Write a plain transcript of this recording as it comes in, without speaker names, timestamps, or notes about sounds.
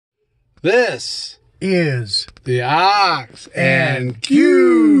This is the Ox and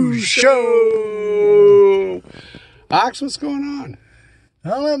Q Show. Ox, what's going on?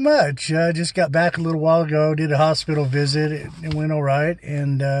 not much. I just got back a little while ago, did a hospital visit. It went all right.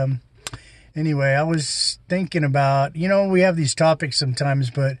 And anyway, I was thinking about, we have these topics sometimes,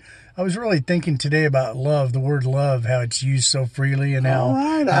 but I was really thinking today about love, the word love, how it's used so freely, and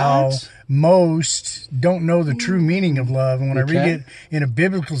how most don't know the true meaning of love. And when I read it in a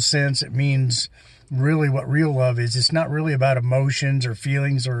biblical sense, it means really what real love is. It's not really about emotions or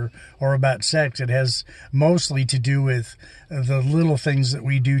feelings or about sex. It has mostly to do with the little things that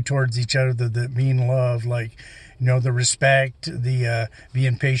we do towards each other that mean love, like the respect, the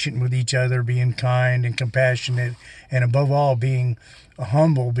being patient with each other, being kind and compassionate, and above all, being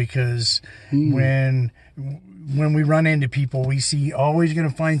humble, because when we run into people, we see always going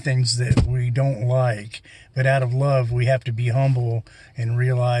to find things that we don't like, but out of love, we have to be humble and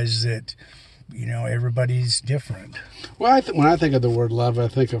realize that everybody's different. Well, when I think of the word love, I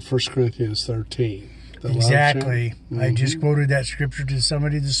think of 1 Corinthians 13. Exactly. I just quoted that scripture to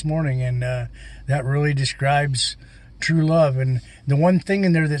somebody this morning, and that really describes true love. And the one thing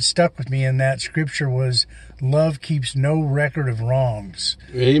in there that stuck with me in that scripture was love keeps no record of wrongs.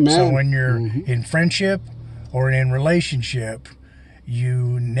 Amen. So when you're in friendship or in relationship,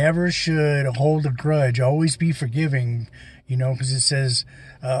 you never should hold a grudge. Always be forgiving, because it says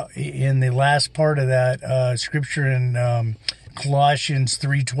in the last part of that scripture in Colossians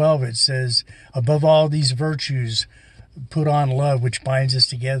 3:12, it says, above all these virtues, put on love, which binds us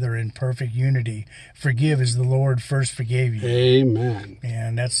together in perfect unity. Forgive as the Lord first forgave you. Amen.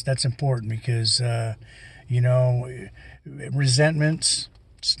 And that's important, because, resentments,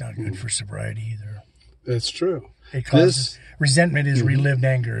 it's not good for sobriety either. That's true. It causes resentment is relived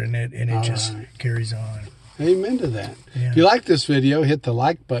anger, and it just carries on. Amen to that. Yeah. If you like this video, hit the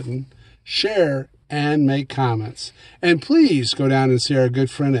like button, share, and make comments. And please go down and see our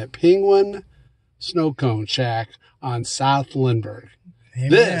good friend at Penguin Snow Cone Shack on South Lindbergh. Amen.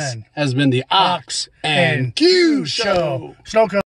 This has been the Ox and Q Show. Snow Cone.